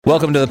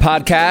Welcome to the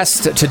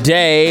podcast.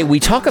 Today, we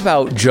talk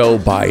about Joe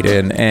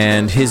Biden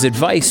and his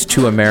advice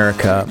to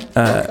America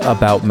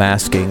about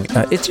masking.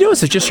 It's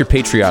just your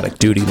patriotic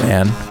duty,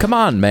 man. Come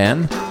on,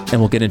 man.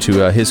 And we'll get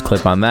into his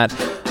clip on that.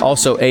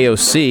 Also,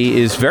 AOC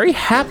is very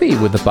happy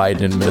with the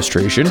Biden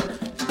administration.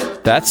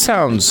 That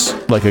sounds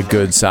like a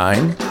good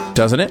sign,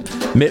 doesn't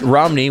it? Mitt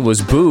Romney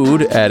was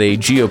booed at a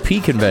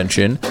GOP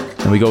convention,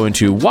 and we go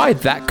into why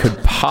that could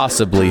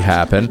possibly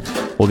happen.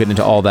 We'll get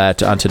into all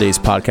that on today's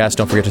podcast.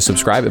 Don't forget to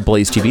subscribe at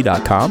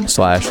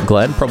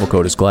blazetv.com/Glenn. Promo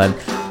code is Glenn.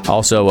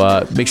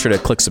 Also, make sure to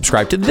click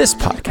subscribe to this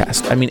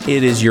podcast. I mean,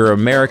 it is your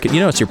American,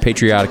 it's your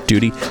patriotic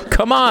duty.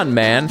 Come on,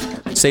 man.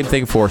 Same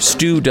thing for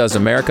Stu Does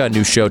America, a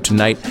new show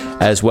tonight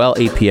as well,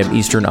 8 p.m.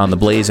 Eastern on The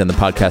Blaze, and the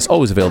podcast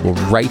always available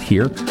right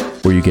here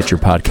where you get your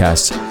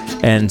podcasts.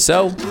 And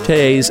so,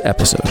 today's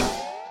episode.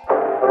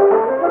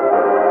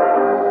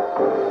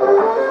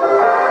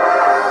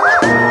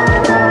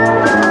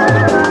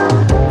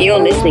 You're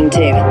listening to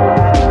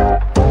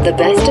the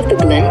best of the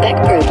Glenn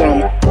Beck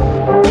program.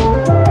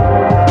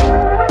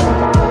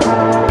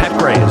 Pat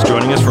Gray is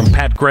joining us from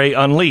Pat Gray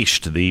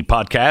Unleashed, the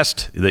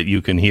podcast that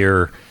you can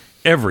hear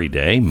every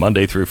day,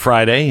 Monday through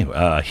Friday,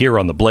 here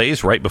on The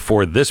Blaze, right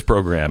before this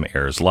program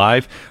airs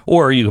live,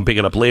 or you can pick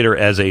it up later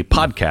as a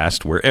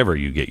podcast wherever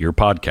you get your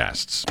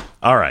podcasts.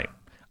 All right.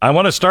 I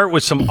want to start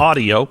with some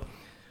audio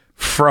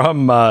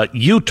from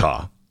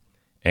Utah.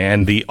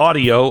 And the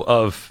audio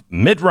of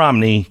Mitt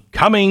Romney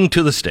coming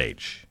to the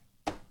stage.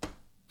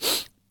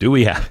 Do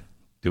we have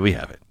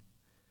it?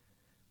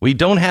 We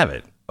don't have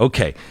it.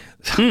 Okay.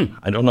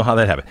 I don't know how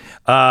that happened.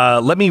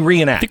 Let me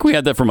reenact. I think we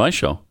had that for my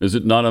show. Is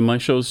it not on my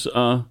show's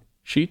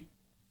sheet?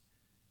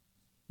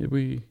 Did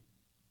we?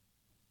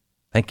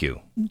 Thank you.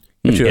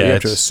 You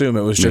have to assume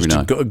it was just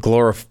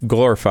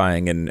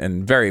glorifying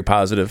and very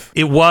positive.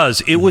 It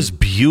was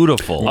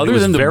beautiful. Other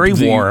than very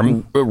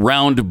warm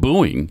round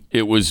booing,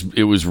 it was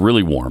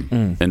really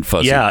warm and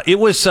fuzzy. Yeah, it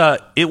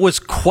was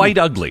quite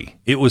ugly.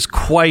 It was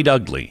quite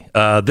ugly.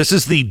 This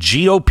is the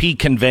GOP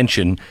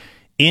convention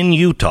in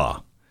Utah,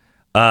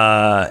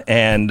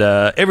 and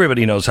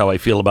everybody knows how I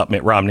feel about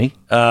Mitt Romney.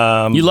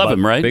 You love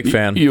him, right? Big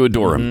fan. You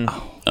adore him.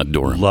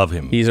 Adore him. Love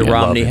him. He's a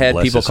Romney head.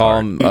 People call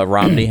him a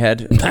Romney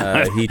head.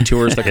 He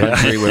tours the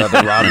country with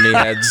other Romney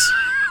heads.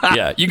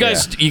 Yeah, you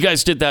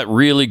guys did that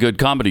really good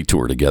comedy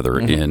tour together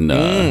in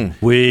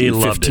we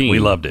loved it. We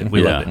loved it.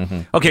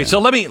 Okay, so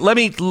let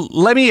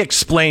me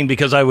explain,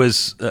 because I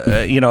was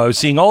I was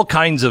seeing all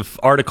kinds of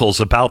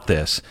articles about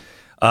this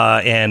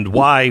and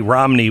why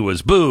Romney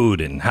was booed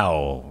and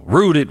how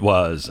rude it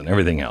was and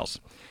everything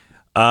else.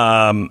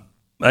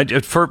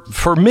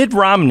 For Mitt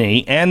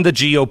Romney and the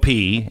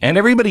GOP and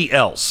everybody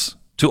else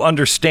to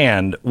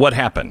understand what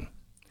happened.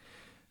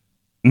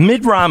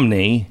 Mitt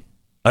Romney,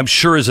 I'm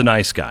sure, is a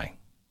nice guy.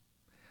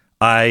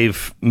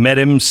 I've met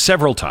him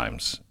several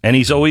times, and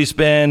he's always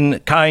been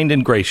kind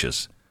and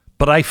gracious.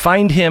 But I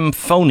find him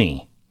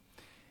phony.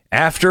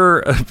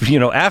 After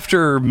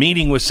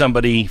meeting with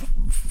somebody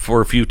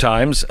for a few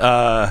times,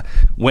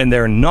 when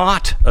they're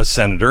not a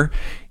senator,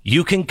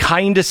 you can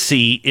kind of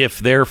see if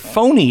they're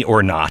phony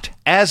or not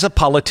as a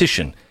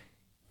politician.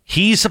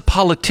 He's a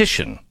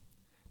politician.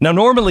 Now,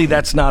 normally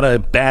that's not a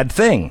bad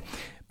thing,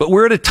 but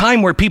we're at a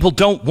time where people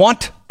don't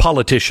want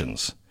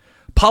politicians.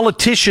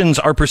 Politicians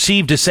are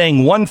perceived as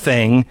saying one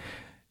thing,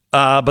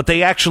 but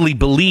they actually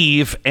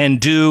believe and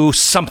do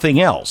something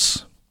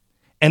else.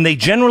 And they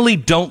generally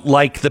don't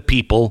like the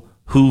people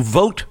who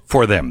vote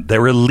for them.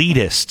 They're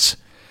elitists.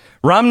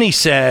 Romney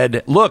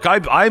said, look,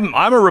 I'm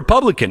a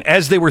Republican,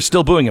 as they were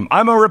still booing him.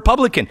 I'm a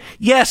Republican.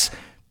 Yes,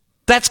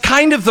 that's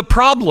kind of the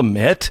problem,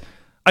 Mitt.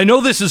 I know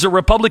this is a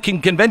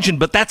Republican convention,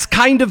 but that's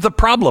kind of the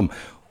problem.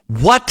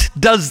 What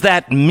does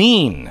that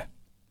mean?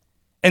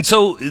 And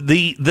so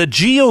the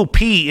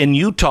GOP in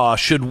Utah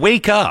should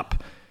wake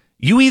up.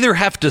 You either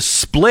have to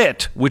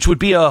split, which would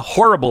be a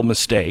horrible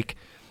mistake,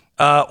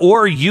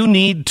 or you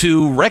need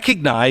to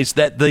recognize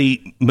that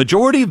the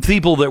majority of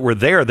people that were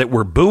there that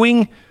were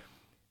booing,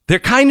 they're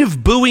kind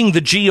of booing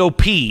the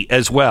GOP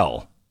as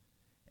well.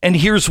 And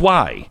here's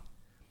why.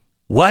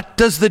 What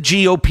does the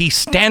GOP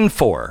stand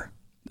for?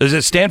 Does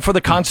it stand for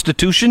the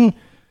Constitution?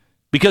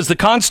 Because the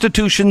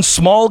Constitution,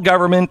 small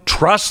government,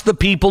 trust the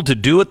people to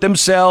do it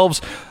themselves,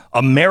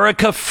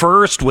 America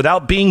first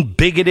without being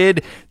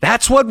bigoted.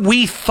 That's what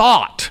we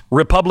thought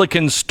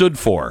Republicans stood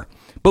for.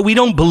 But we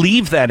don't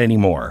believe that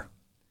anymore.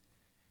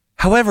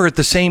 However, at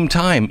the same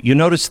time, you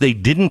notice they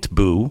didn't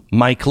boo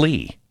Mike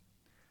Lee.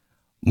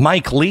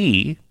 Mike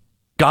Lee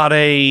got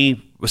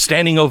a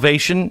standing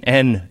ovation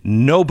and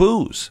no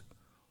boos.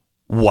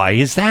 Why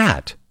is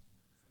that?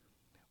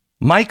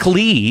 Mike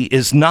Lee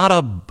is not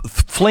a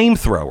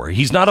flamethrower.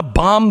 He's not a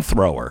bomb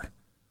thrower.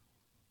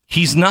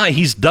 He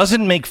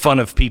doesn't make fun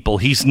of people.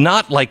 He's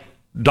not like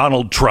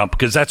Donald Trump,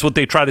 because that's what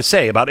they try to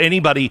say about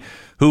anybody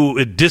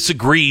who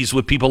disagrees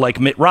with people like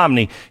Mitt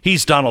Romney.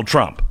 He's Donald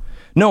Trump.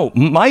 No,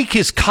 Mike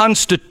is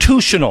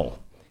constitutional,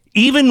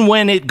 even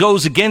when it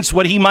goes against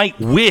what he might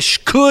wish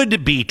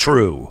could be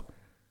true.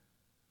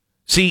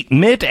 See,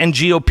 Mitt and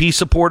GOP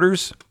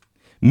supporters,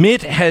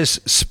 Mitt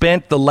has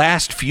spent the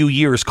last few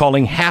years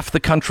calling half the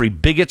country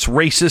bigots,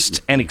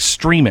 racists, and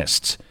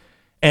extremists.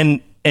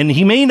 And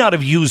he may not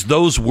have used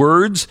those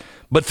words,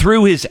 but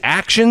through his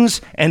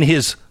actions and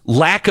his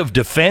lack of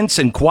defense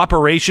and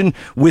cooperation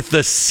with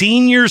the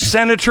senior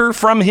senator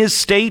from his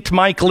state,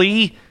 Mike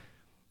Lee,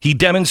 he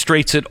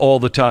demonstrates it all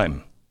the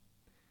time.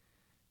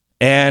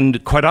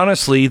 And quite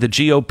honestly, the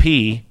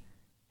GOP,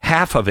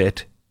 half of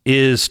it,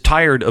 is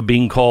tired of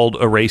being called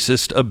a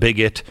racist, a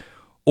bigot,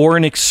 or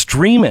an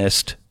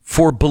extremist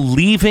for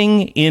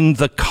believing in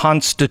the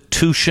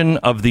Constitution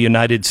of the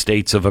United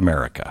States of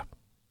America.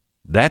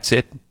 That's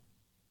it.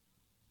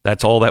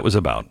 That's all that was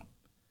about.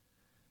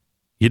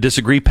 You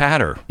disagree,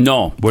 Pat? Or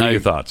No. What are your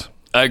thoughts?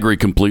 I agree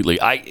completely.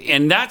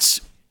 And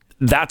that's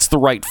the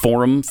right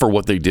forum for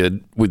what they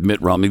did with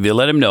Mitt Romney. They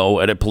let him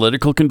know at a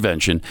political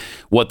convention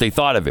what they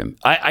thought of him.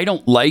 I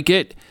don't like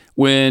it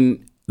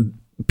when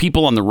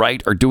people on the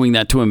right are doing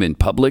that to him in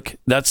public.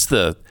 That's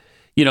the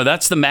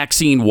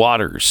Maxine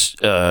Waters.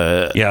 It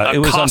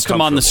was accost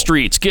him on the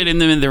streets, get in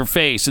them in their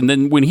face. And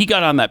then when he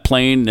got on that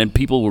plane and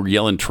people were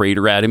yelling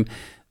traitor at him,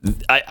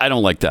 I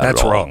don't like that. That's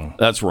at all. wrong.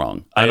 That's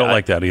wrong. I don't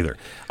like that either.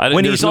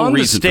 When he's on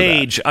the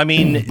stage, I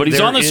mean, but he's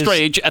on the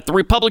stage at the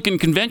Republican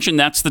convention.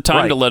 That's the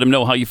time to let him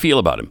know how you feel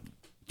about him.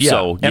 Yeah.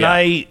 So,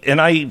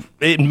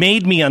 it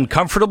made me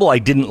uncomfortable. I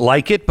didn't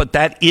like it, but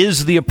that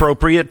is the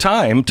appropriate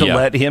time to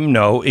let him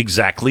know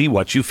exactly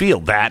what you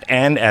feel. That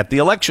and at the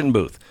election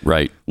booth.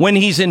 Right. When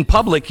he's in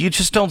public, you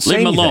just don't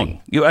say Leave him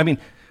anything. alone.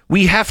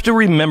 We have to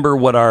remember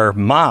what our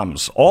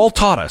moms all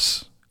taught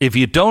us. If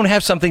you don't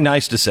have something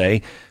nice to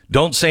say,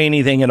 don't say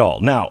anything at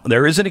all. Now,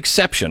 there is an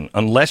exception,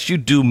 unless you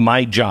do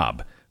my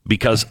job,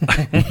 because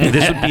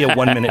this would be a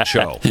 1-minute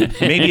show,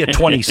 maybe a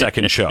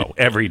 20-second show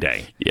every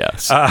day.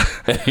 Yes.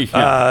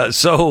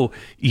 So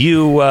we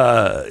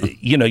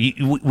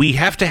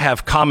have to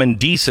have common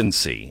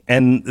decency,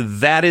 and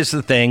that is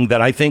the thing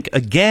that I think,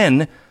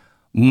 again,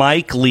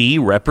 Mike Lee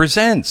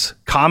represents,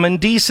 common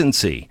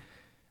decency.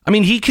 I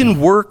mean, he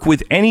can work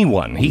with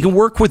anyone. He can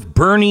work with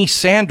Bernie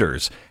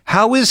Sanders.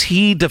 How is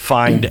he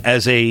defined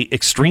as a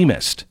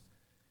extremist?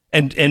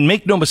 And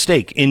make no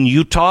mistake, in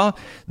Utah,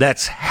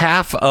 that's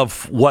half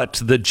of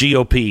what the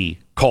GOP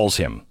calls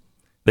him.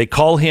 They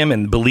call him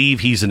and believe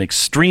he's an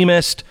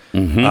extremist,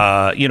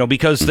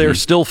 because they're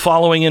still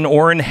following an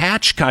Orrin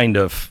Hatch kind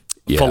of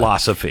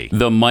philosophy.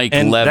 The Mike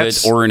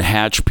Leavitt, Orrin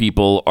Hatch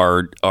people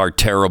are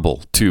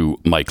terrible to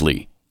Mike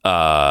Lee.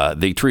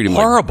 They treat him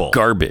horrible, like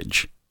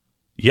garbage.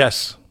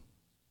 Yes.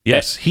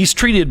 He's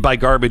treated by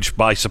garbage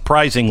by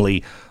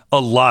surprisingly a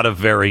lot of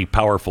very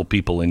powerful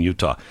people in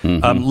Utah.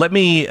 Let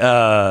me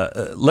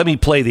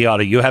play the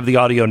audio. You have the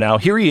audio now.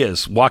 Here he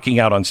is walking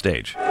out on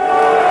stage. Now,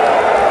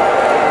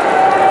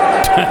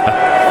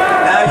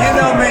 you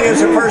know me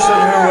as a person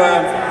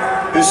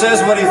who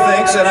says what he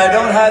thinks, and I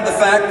don't hide the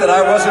fact that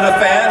I wasn't a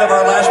fan of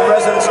our last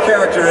president's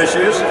character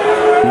issues.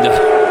 And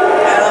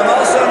I'm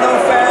also no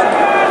fan.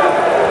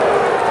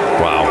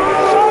 Wow.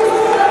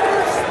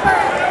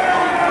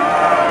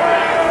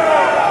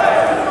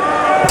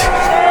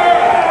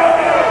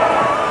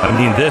 I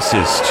mean, this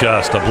is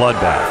just a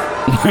bloodbath.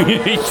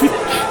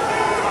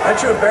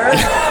 Aren't you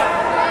embarrassed?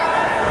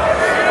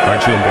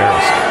 Aren't you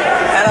embarrassed?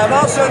 And I'm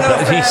also no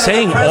fan. He's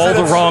saying all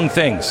the wrong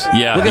things.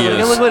 Yeah, look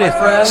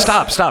at it.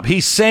 Stop.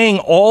 He's saying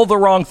all the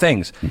wrong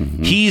things.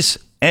 He's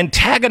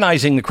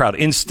antagonizing the crowd.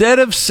 Instead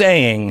of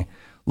saying,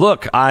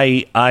 look,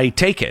 I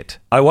take it.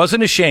 I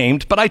wasn't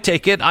ashamed, but I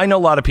take it. I know a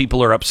lot of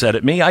people are upset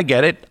at me. I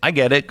get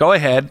it. Go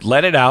ahead.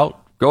 Let it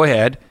out. Go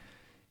ahead.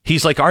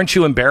 He's like, aren't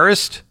you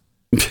embarrassed?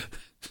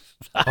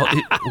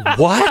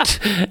 What?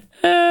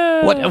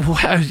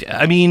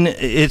 I mean,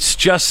 it's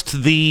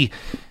just the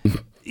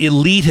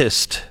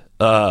elitist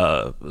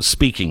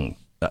speaking.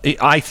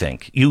 I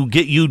think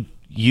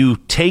you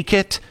take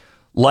it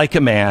like a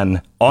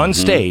man on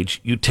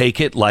stage. You take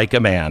it like a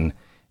man,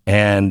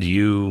 and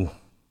you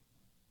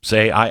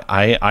say,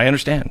 I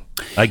understand.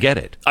 I get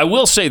it. I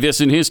will say this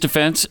in his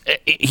defense: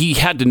 he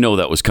had to know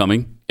that was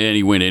coming, and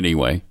he went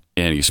anyway.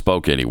 And he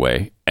spoke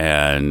anyway,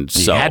 and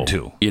so he had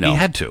to. He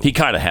had to. He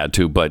kind of had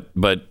to, but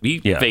he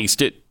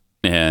faced it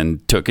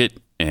and took it.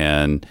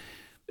 And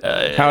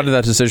how did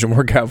that decision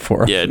work out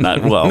for him? Yeah,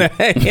 not well.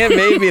 Yeah,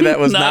 maybe that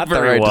was not the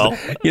very right. Well.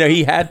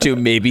 He had to.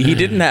 Maybe he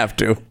didn't have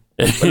to.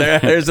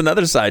 There's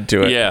another side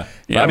to it. Yeah.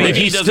 I mean,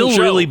 he still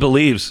really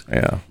believes.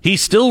 Yeah. He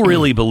still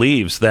really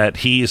believes that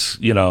he's,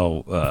 he's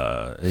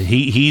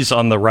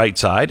on the right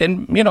side,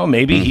 and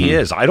maybe he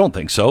is. I don't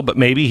think so, but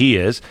maybe he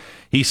is.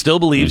 He still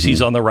believes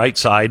he's on the right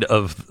side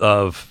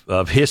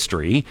of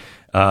history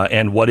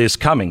and what is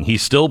coming.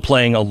 He's still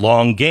playing a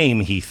long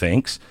game. He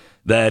thinks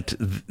that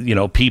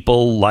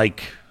people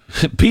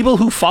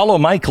who follow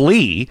Mike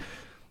Lee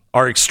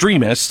are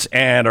extremists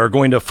and are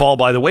going to fall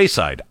by the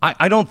wayside.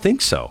 I don't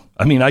think so.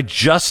 I mean, I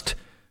just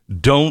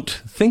don't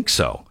think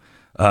so.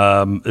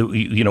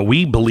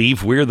 We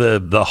believe we're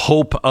the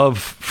hope of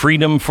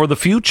freedom for the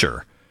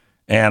future,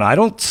 and I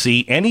don't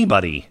see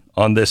anybody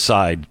on this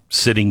side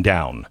sitting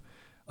down.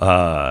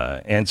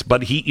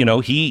 But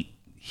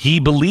he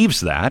believes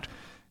that,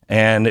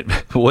 And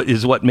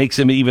what makes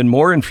him even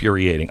more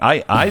infuriating.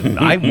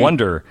 I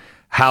wonder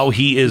how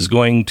he is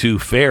going to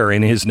fare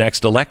in his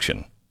next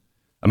election.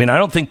 I mean, I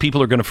don't think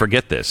people are going to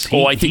forget this.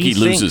 I think he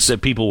loses. Thinks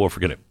that people will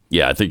forget it.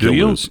 Yeah, I think he'll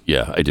lose.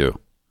 Yeah, I do.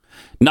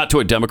 Not to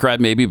a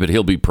Democrat, maybe, but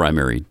he'll be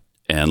primaried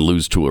and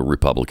lose to a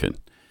Republican.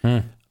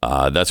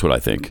 That's what I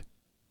think.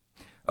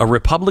 A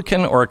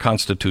Republican or a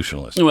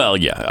constitutionalist? Well,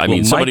 yeah. I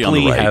mean, somebody on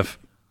the right.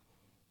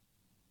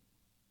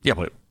 Yeah,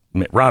 but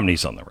Mitt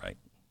Romney's on the right.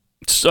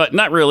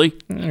 Not really.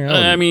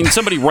 I mean,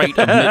 somebody right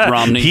of Mitt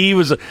Romney. He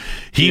was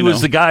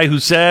the guy who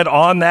said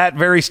on that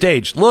very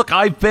stage, "Look,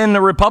 I've been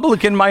a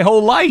Republican my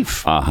whole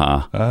life."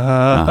 A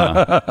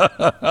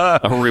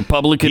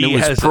Republican who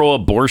was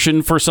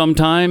pro-abortion for some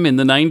time in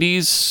the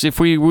 90s,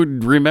 if we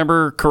would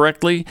remember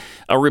correctly.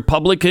 A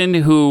Republican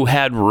who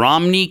had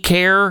Romney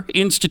Care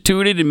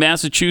instituted in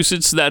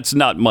Massachusetts. That's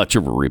not much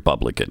of a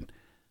Republican.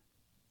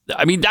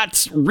 I mean,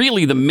 that's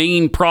really the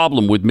main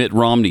problem with Mitt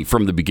Romney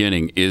from the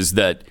beginning, is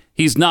that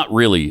he's not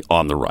really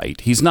on the right.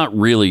 He's not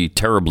really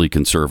terribly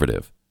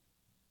conservative.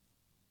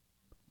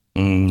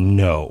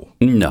 No.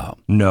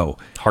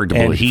 Hard to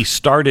believe.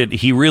 And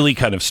he really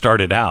kind of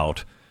started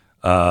out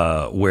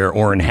where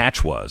Orrin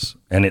Hatch was.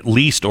 And at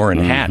least Orrin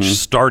Hatch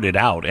started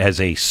out as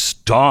a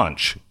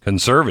staunch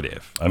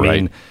conservative. I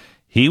mean,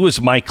 he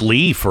was Mike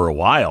Lee for a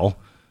while.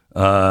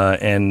 I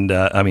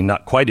mean,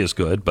 not quite as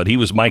good, but he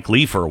was Mike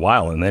Lee for a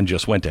while and then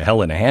just went to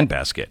hell in a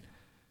handbasket.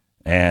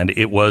 And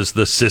it was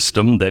the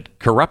system that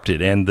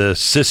corrupted, and the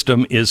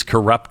system is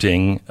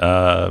corrupting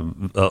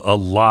a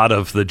lot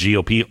of the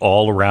GOP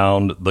all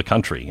around the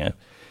country.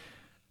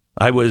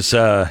 I was,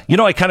 I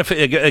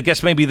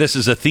guess maybe this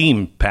is a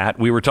theme, Pat.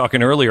 We were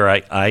talking earlier.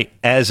 I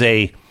as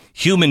a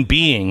human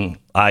being,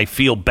 I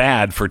feel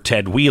bad for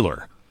Ted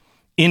Wheeler.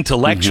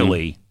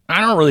 Intellectually, I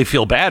don't really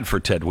feel bad for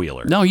Ted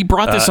Wheeler. No, he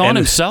brought this on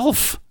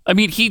himself. I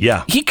mean, he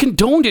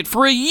condoned it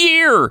for a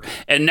year,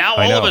 and now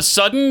all of a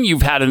sudden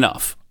you've had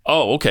enough.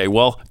 Oh, okay.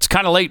 Well, it's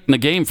kind of late in the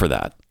game for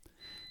that.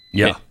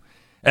 Yeah.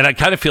 And I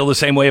kind of feel the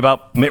same way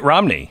about Mitt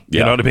Romney.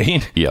 You know what I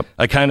mean? Yep.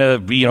 I kind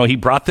of, he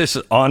brought this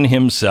on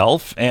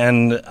himself,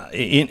 and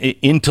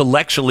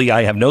intellectually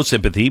I have no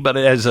sympathy, but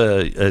as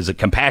a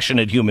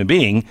compassionate human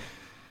being,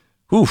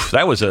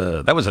 that was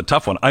a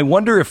tough one. I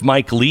wonder if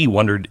Mike Lee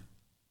wondered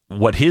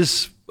what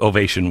his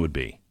ovation would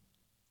be.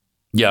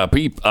 Yeah,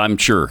 I'm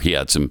sure he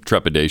had some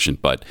trepidation,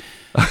 but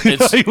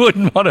he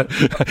wouldn't want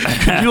to.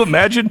 Could you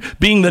imagine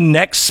being the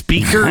next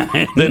speaker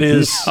that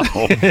is,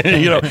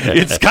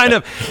 it's kind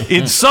of,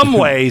 in some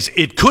ways,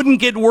 it couldn't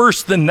get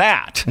worse than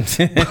that.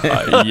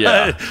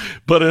 Yeah.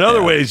 But in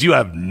other ways, you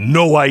have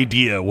no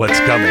idea what's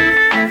coming.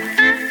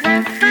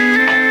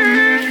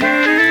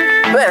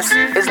 This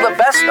is the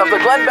best of the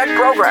Glenn Beck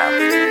program.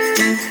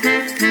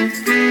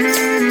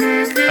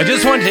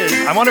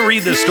 I want to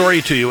read this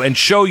story to you and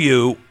show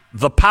you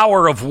the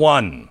power of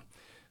one.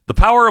 The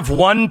power of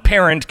one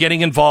parent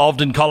getting involved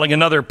and calling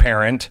another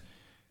parent,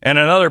 and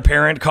another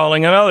parent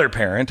calling another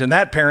parent, and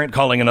that parent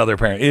calling another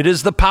parent. It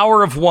is the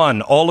power of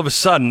one. All of a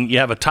sudden, you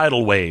have a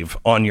tidal wave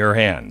on your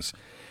hands.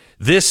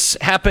 This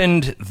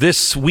happened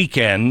this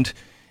weekend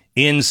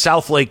in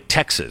Southlake,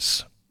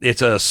 Texas.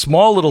 It's a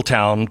small little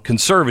town,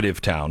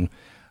 conservative town,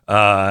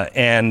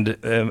 and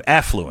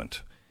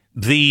affluent.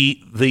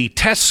 The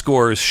test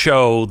scores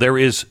show there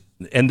is,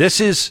 and this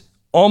is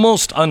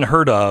almost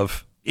unheard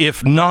of,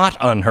 if not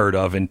unheard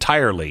of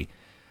entirely,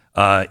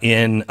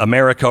 in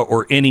America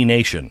or any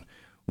nation,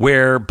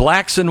 where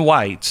blacks and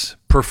whites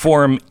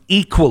perform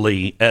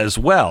equally as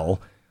well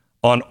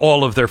on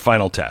all of their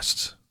final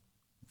tests.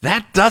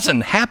 That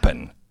doesn't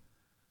happen.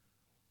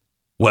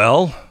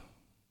 Well,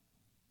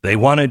 they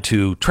wanted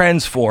to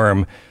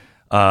transform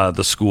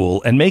the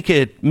school and make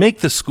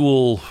the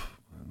school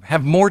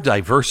have more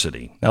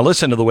diversity. Now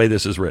listen to the way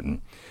this is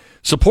written.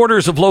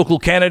 Supporters of local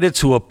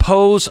candidates who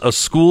oppose a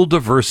school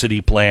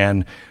diversity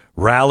plan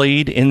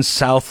rallied in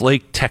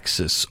Southlake,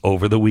 Texas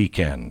over the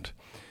weekend.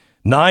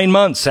 9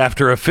 months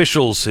after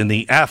officials in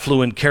the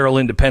affluent Carroll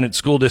Independent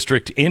School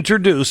District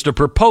introduced a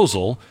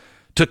proposal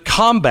to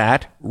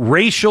combat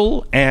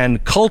racial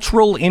and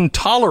cultural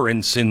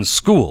intolerance in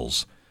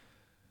schools,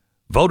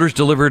 voters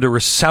delivered a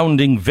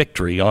resounding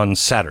victory on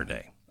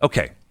Saturday.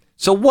 Okay,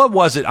 so what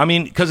was it? I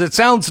mean, because it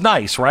sounds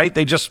nice, right?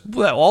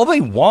 All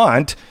they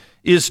want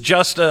is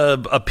just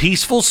a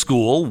peaceful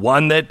school,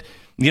 one that,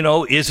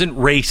 isn't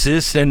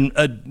racist and,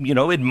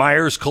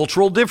 admires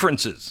cultural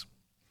differences.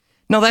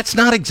 No, that's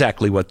not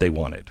exactly what they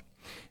wanted.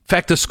 In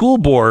fact, the school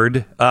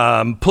board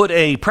put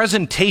a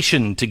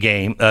presentation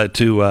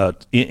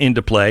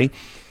into play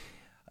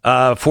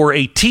for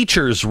a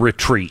teacher's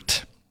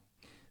retreat.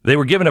 They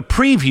were given a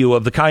preview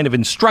of the kind of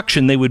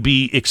instruction they would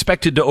be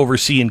expected to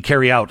oversee and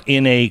carry out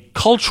in a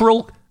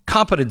cultural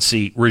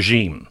competency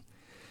regime.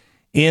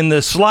 In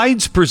the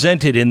slides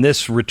presented in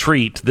this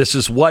retreat, this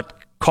is what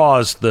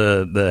caused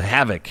the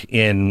havoc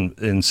in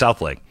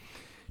Southlake.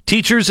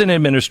 Teachers and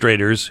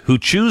administrators who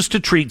choose to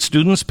treat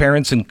students,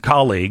 parents, and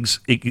colleagues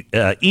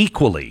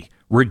equally,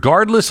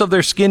 regardless of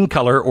their skin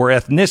color or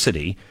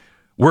ethnicity,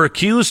 were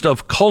accused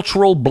of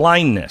cultural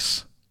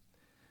blindness.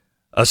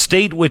 A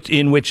state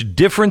in which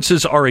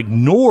differences are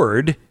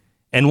ignored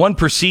and one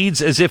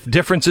proceeds as if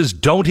differences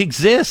don't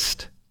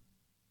exist.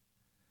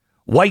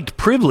 White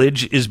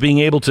privilege is being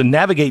able to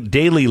navigate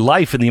daily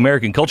life in the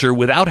American culture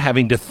without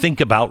having to think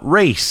about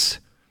race.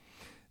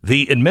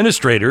 The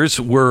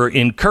administrators were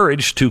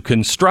encouraged to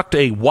construct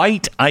a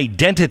white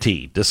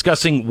identity,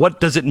 discussing what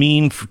does it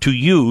mean to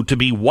you to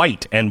be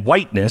white and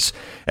whiteness,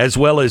 as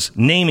well as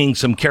naming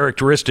some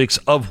characteristics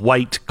of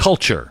white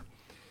culture.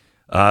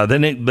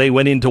 Then they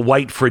went into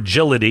white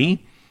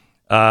fragility.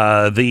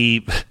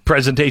 The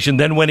presentation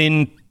then went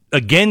in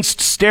against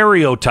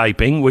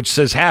stereotyping, which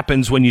says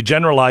happens when you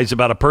generalize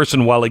about a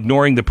person while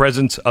ignoring the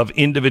presence of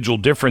individual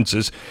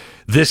differences.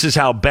 This is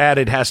how bad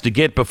it has to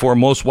get before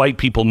most white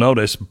people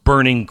notice.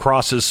 Burning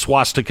crosses,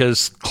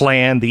 swastikas,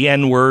 Klan, the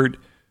N-word.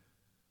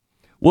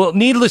 Well,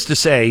 needless to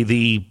say,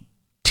 the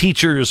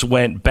teachers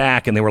went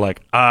back and they were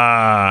like,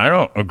 I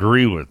don't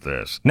agree with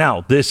this.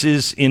 Now, this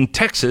is in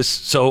Texas,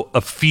 so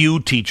a few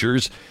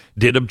teachers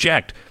did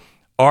object.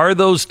 Are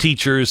those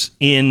teachers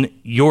in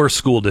your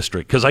school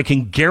district? Because I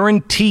can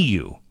guarantee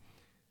you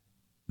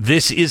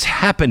this is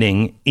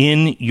happening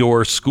in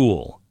your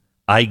school.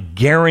 I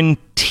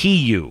guarantee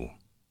you.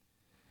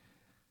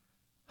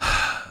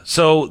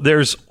 So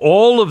there's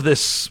all of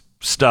this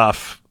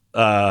stuff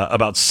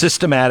about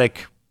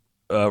systematic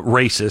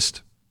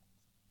racism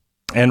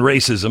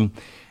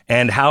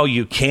and how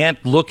you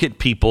can't look at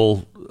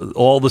people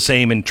all the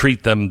same and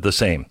treat them the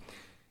same.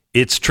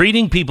 It's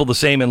treating people the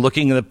same and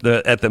looking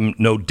at them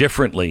no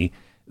differently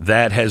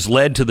that has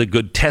led to the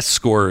good test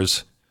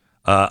scores,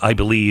 I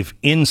believe,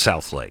 in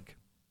Southlake.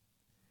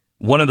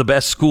 One of the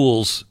best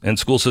schools and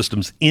school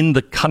systems in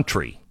the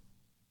country.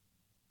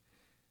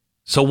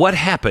 So what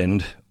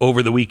happened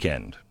over the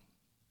weekend?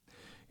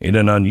 In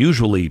an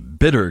unusually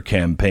bitter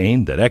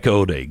campaign that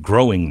echoed a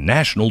growing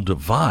national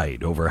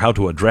divide over how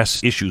to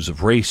address issues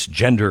of race,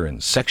 gender,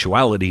 and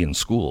sexuality in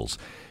schools,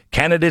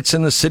 candidates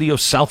in the city of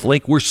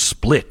Southlake were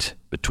split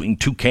between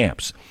two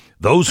camps.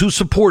 Those who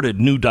supported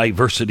new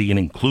diversity and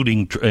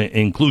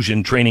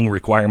inclusion training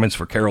requirements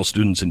for Carroll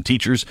students and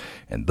teachers,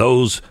 and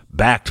those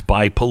backed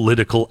by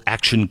political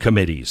action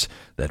committees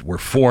that were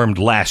formed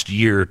last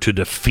year to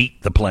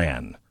defeat the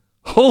plan.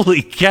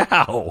 Holy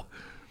cow!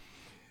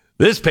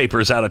 This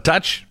paper's out of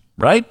touch,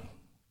 right?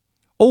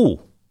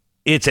 Oh,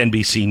 it's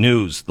NBC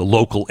News, the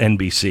local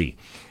NBC.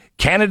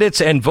 Candidates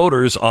and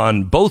voters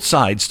on both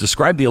sides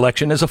described the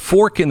election as a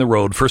fork in the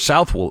road for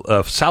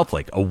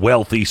Southlake, a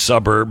wealthy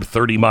suburb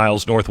 30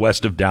 miles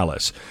northwest of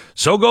Dallas.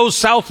 So goes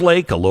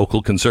Southlake, a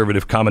local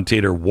conservative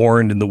commentator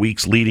warned in the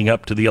weeks leading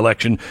up to the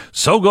election.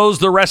 So goes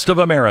the rest of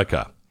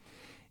America.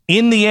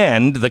 In the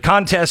end, the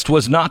contest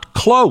was not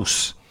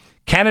close.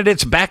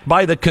 Candidates backed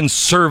by the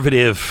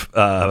conservative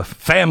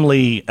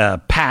family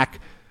PAC,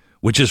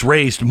 which has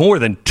raised more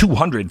than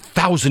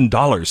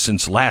 $200,000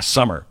 since last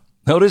summer.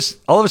 Notice,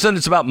 all of a sudden,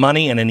 it's about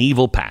money and an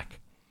evil pack.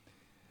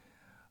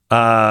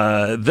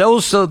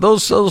 Those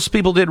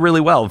people did really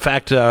well. In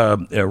fact,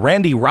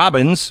 Randy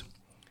Robbins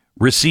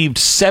received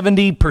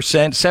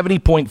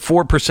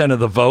 70.4% of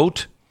the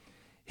vote.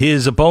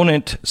 His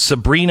opponent,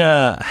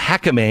 Sabrina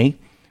Hakame,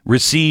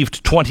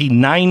 received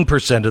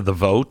 29% of the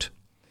vote.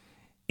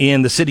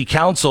 In the city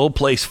council,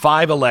 place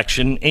 5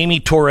 election, Amy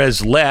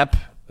Torres Lepp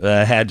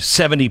had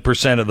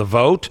 70% of the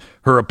vote.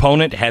 Her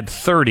opponent had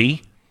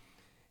 30%.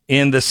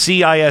 In the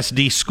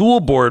CISD school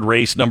board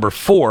race number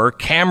 4,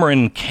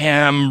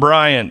 Cam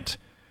Bryant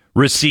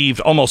received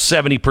almost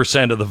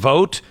 70% of the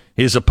vote.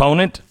 His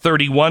opponent,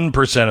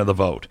 31% of the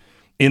vote.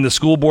 In the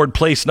school board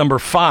place number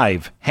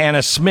 5,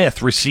 Hannah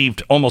Smith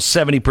received almost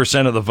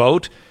 70% of the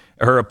vote.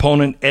 Her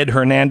opponent, Ed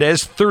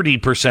Hernandez,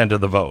 30% of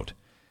the vote.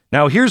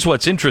 Now, here's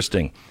what's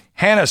interesting.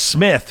 Hannah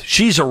Smith,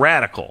 she's a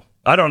radical.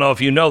 I don't know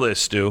if you know this,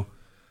 Stu.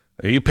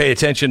 You pay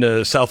attention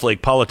to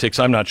Southlake politics,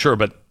 I'm not sure,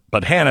 but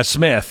Hannah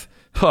Smith,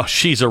 oh,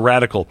 she's a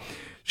radical.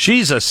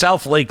 She's a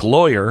Southlake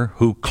lawyer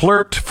who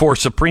clerked for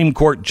Supreme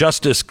Court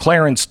Justice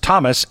Clarence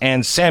Thomas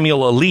and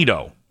Samuel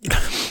Alito.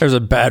 There's a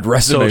bad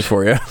resume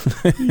for you.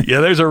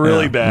 Yeah, there's a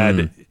really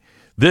bad.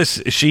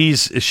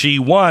 She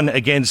won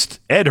against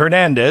Ed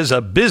Hernandez,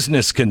 a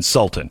business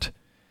consultant.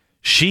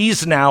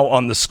 She's now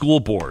on the school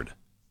board.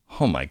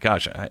 Oh my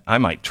gosh, I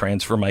might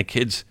transfer my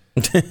kids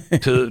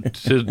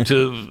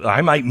to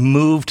I might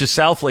move to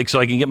Southlake so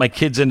I can get my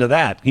kids into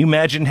that. Can you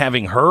imagine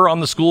having her on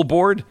the school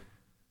board?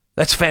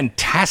 That's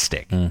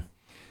fantastic.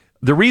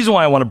 The reason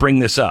why I want to bring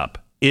this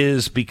up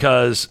is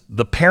because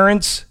the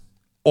parents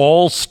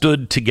all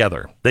stood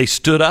together. They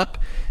stood up.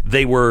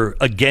 They were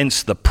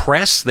against the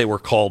press. They were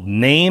called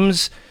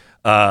names.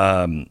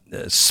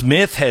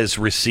 Smith has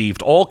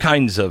received all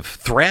kinds of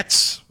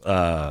threats.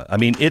 I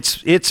mean,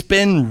 it's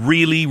been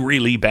really,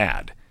 really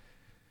bad.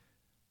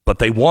 But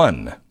they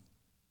won.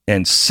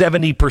 And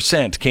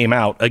 70% came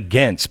out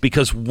against.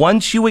 Because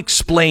once you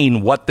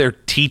explain what they're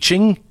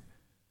teaching,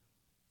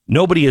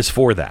 nobody is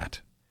for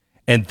that.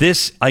 And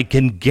this, I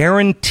can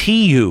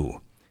guarantee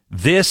you,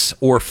 this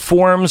or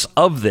forms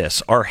of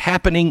this are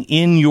happening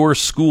in your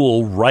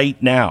school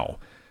right now.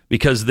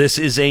 Because this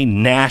is a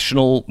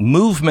national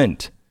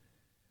movement.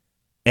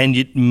 and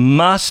it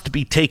must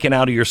be taken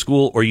out of your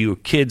school or your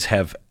kids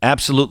have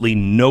absolutely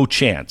no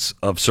chance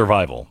of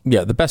survival.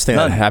 Yeah, the best thing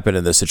that happened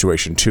in this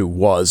situation, too,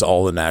 was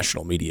all the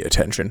national media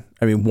attention.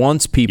 I mean,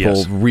 once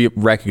people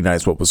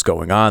recognized what was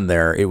going on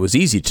there, it was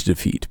easy to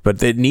defeat,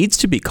 but it needs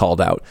to be called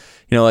out.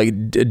 You know,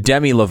 like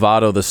Demi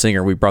Lovato, the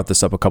singer, we brought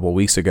this up a couple of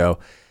weeks ago,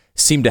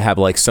 seemed to have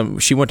like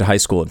she went to high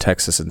school in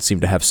Texas and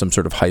seemed to have some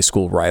sort of high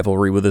school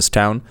rivalry with this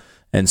town.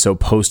 And so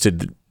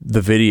posted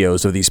the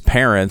videos of these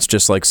parents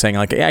just like saying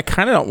like, hey, I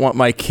kind of don't want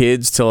my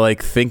kids to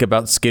like think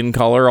about skin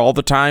color all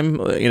the time.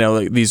 You know,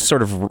 like these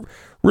sort of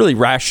really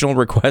rational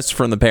requests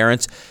from the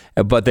parents,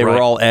 but they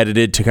were all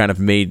edited to kind of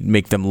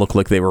make them look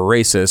like they were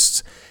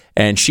racists.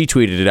 And she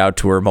tweeted it out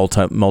to her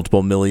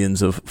multiple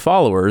millions of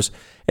followers,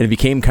 and it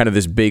became kind of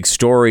this big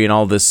story, and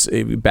all this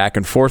back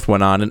and forth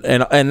went on.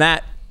 And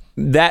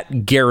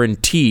that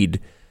guaranteed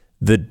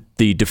the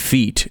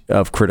defeat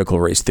of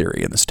critical race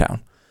theory in this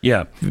town.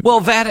 Yeah.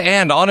 Well, that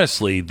and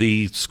honestly,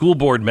 the school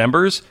board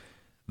members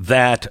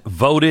that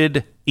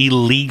voted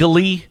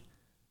illegally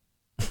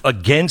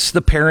against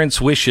the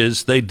parents'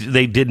 wishes, they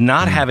did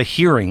not have a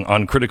hearing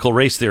on critical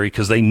race theory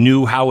because they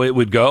knew how it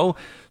would go.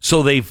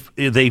 So they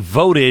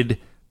voted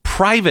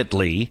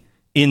privately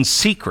in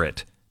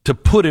secret to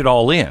put it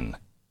all in.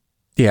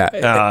 Yeah.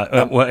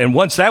 And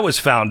once that was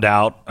found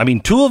out, I mean,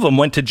 2 of them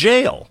went to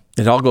jail.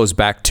 It all goes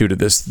back to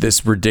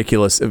this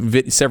ridiculous.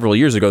 Several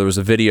years ago, there was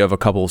a video of a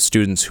couple of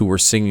students who were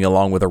singing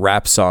along with a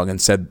rap song and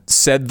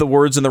said the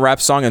words in the rap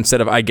song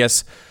instead of, I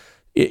guess,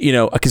 you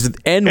know, because the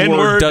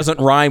N-word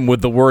doesn't rhyme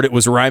with the word it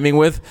was rhyming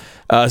with.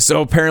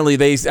 So apparently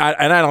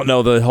I don't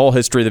know the whole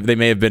history. They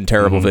may have been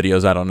terrible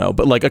videos. I don't know.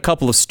 But like a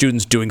couple of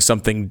students doing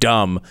something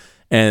dumb,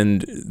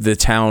 and the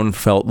town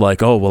felt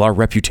like, oh, well, our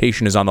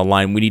reputation is on the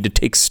line. We need to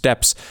take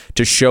steps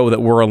to show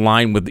that we're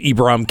aligned with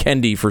Ibram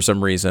Kendi for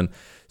some reason.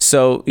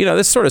 So, you know,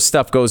 this sort of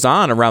stuff goes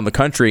on around the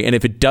country. And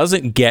if it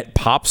doesn't get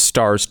pop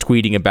stars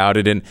tweeting about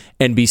it and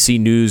NBC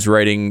News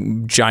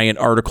writing giant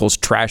articles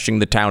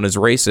trashing the town as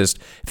racist,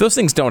 if those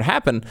things don't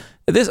happen,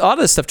 a lot of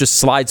this stuff just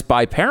slides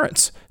by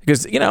parents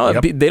because, you know,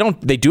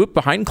 they do it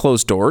behind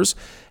closed doors.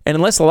 And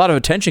unless a lot of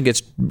attention gets,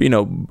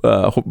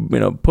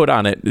 put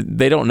on it,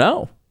 they don't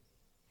know.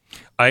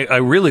 I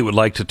really would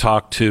like to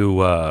talk to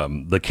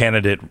the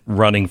candidate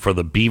running for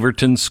the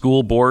Beaverton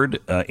School Board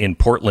in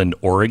Portland,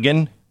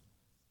 Oregon.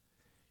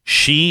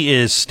 She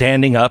is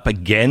standing up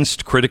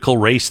against critical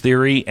race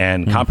theory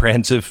and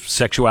comprehensive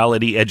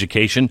sexuality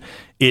education.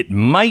 It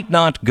might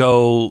not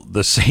go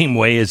the same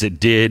way as it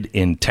did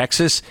in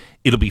Texas.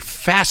 It'll be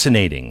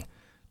fascinating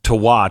to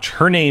watch.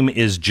 Her name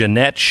is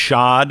Jeanette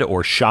Schade,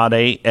 or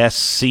Schade,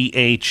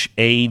 Schade,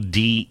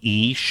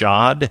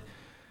 Schade.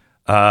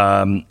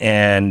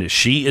 And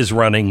she is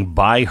running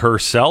by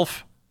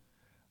herself.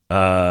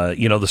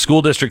 The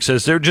school district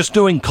says they're just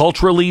doing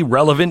culturally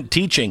relevant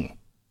teaching.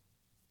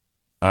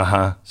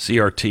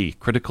 CRT,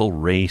 critical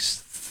race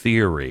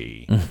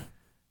theory.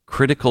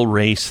 Critical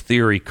race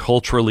theory,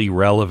 culturally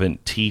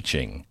relevant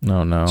teaching.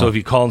 No. So if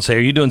you call and say, are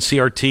you doing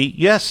CRT?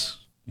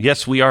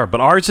 Yes, we are. But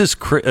ours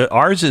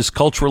is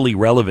culturally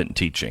relevant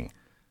teaching.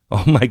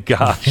 Oh, my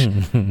gosh.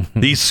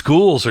 These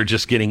schools are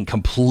just getting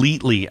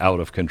completely out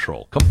of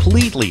control.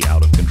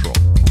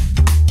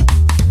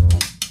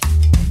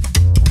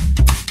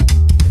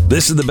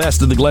 This is the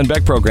best of the Glenn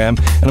Beck program,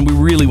 and we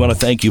really want to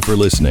thank you for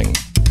listening.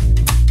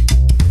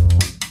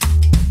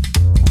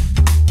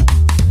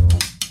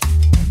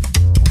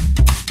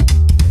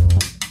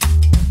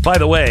 By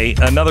the way,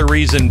 another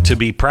reason to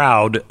be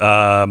proud,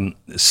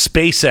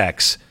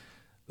 SpaceX,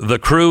 the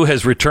crew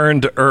has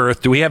returned to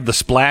Earth. Do we have the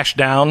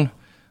splashdown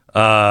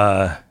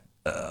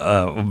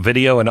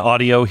video and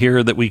audio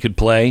here that we could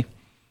play?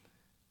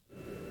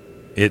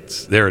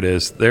 There it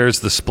is. There's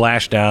the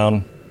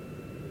splashdown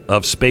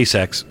of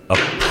SpaceX, a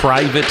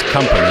private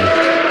company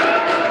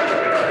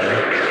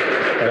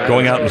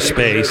going out into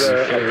space.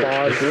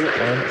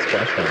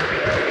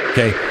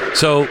 Okay,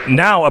 so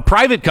now a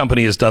private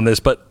company has done this,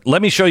 but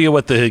let me show you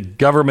what the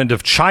government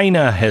of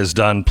China has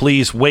done.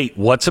 Please wait,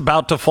 what's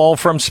about to fall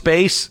from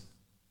space?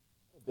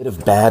 A bit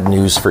of bad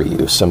news for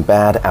you, some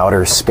bad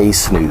outer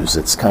space news.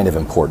 It's kind of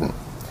important.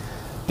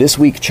 This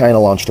week,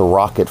 China launched a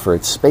rocket for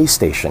its space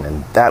station,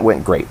 and that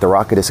went great. The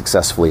rocket is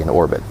successfully in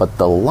orbit, but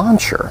the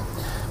launcher,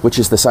 which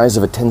is the size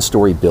of a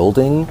 10-story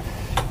building,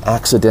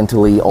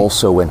 accidentally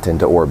also went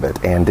into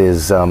orbit and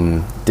is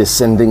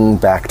descending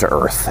back to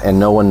Earth, and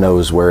no one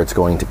knows where it's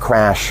going to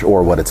crash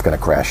or what it's going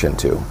to crash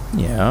into.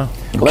 Yeah.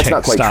 Well, that's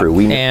not quite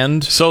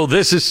true. So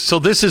this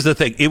is the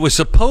thing. It was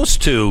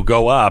supposed to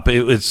go up.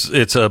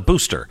 It's a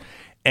booster,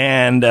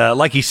 and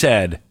like he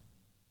said,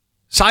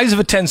 size of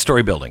a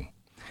 10-story building.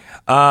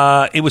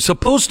 It was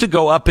supposed to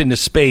go up into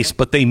space,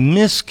 but they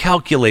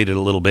miscalculated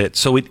a little bit.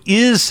 So it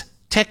is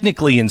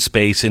technically in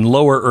space in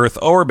lower Earth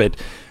orbit,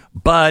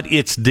 but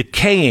it's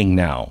decaying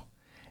now.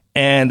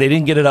 And they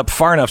didn't get it up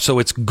far enough, so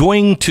it's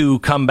going to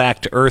come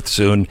back to Earth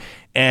soon.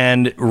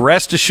 And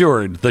rest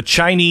assured, the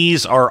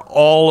Chinese are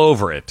all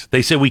over it.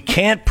 They say we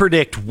can't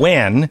predict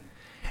when,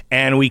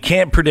 and we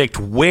can't predict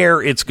where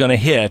it's going to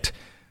hit,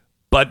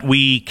 but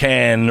we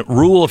can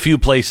rule a few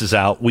places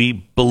out. We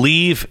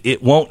believe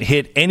it won't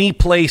hit any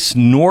place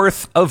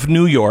north of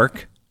New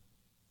York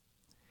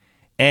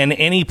and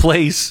any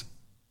place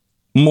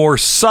more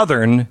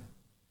southern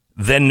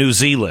than New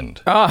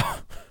Zealand.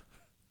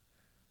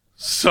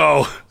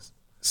 So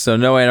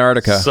no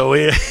Antarctica. So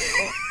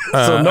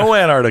no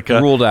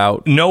Antarctica. Ruled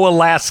out. No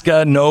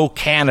Alaska, no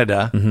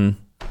Canada.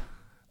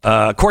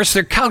 Of course,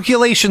 their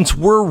calculations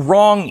were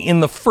wrong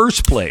in the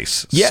first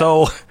place. Yeah,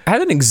 so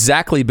hasn't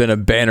exactly been a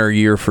banner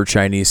year for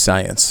Chinese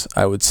science,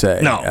 I would say.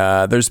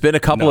 No. There's been a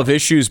couple of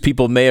issues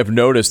people may have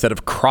noticed that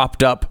have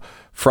cropped up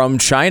from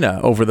China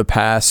over the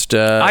past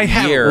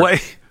year.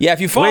 Yeah, if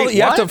you follow,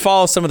 you have to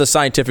follow some of the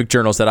scientific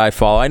journals that I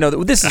follow. I know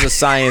that this is a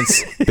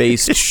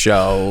science-based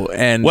show,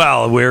 and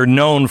we're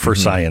known for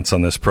science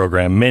on this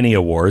program. Many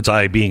awards.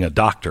 I being a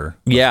doctor,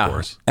 of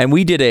course. And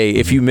we did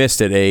if you missed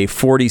it, a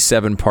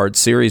 47-part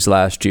series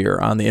last year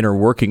on the inner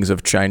workings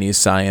of Chinese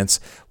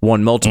science.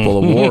 Won multiple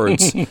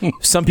awards.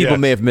 Some people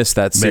may have missed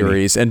that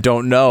series and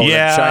don't know.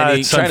 Yeah, that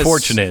it's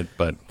unfortunate,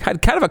 but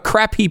had kind of a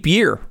crap heap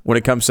year when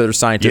it comes to their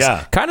scientists.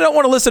 Yeah. Kind of don't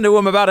want to listen to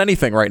them about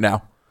anything right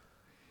now.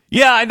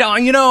 Yeah, I know.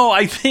 You know,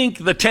 I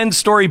think the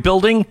 10-story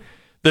building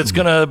that's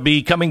going to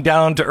be coming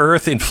down to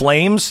earth in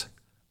flames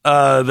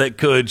that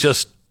could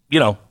just,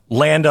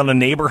 land on a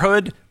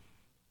neighborhood,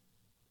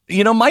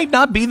 might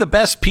not be the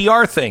best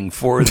PR thing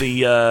for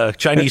the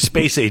Chinese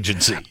Space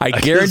Agency. I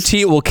guarantee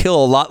it will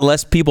kill a lot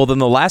less people than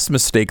the last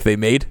mistake they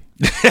made.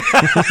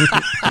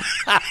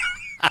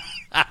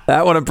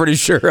 That one I'm pretty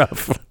sure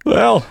of.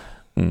 Well,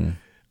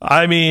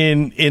 I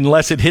mean,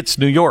 unless it hits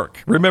New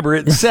York. Remember,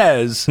 it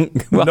says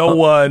no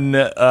one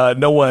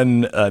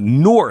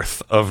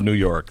north of New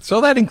York. So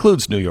that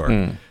includes New York.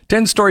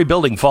 10-story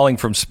building falling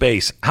from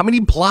space. How many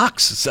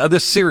blocks? This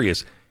is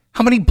serious.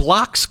 How many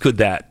blocks could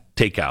that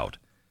take out?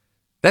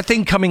 That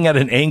thing coming at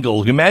an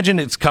angle. Imagine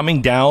it's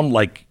coming down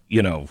like,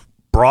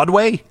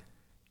 Broadway.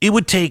 It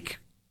would take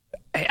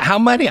how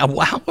many?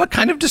 What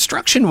kind of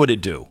destruction would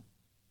it do?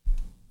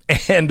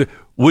 And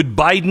would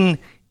Biden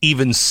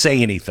even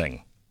say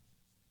anything?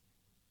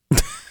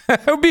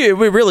 It would be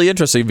really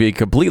interesting if he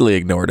completely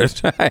ignored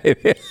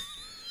it.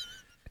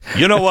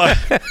 You know what?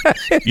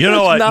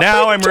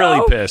 Now I'm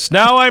really pissed.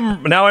 Now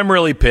I'm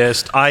really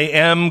pissed. I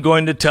am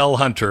going to tell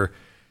Hunter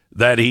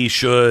that he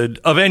should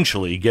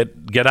eventually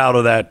get out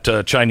of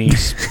that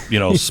Chinese,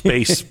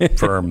 space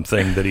firm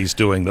thing that he's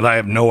doing. That I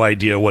have no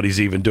idea what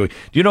he's even doing.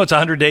 Do you know it's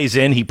 100 days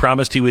in? He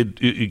promised he would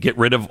get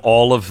rid of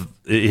all of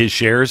his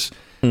shares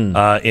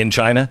in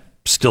China.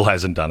 Still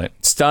hasn't done it.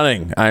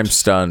 Stunning. I'm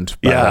stunned.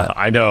 Yeah,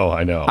 I know.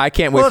 I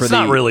can't wait for it's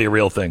not really a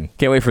real thing.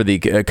 Can't wait for the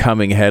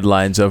coming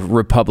headlines of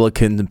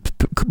Republicans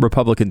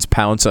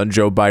pounce on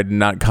Joe Biden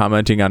not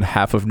commenting on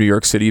half of New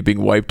York City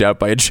being wiped out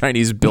by a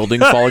Chinese building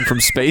falling from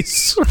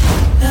space.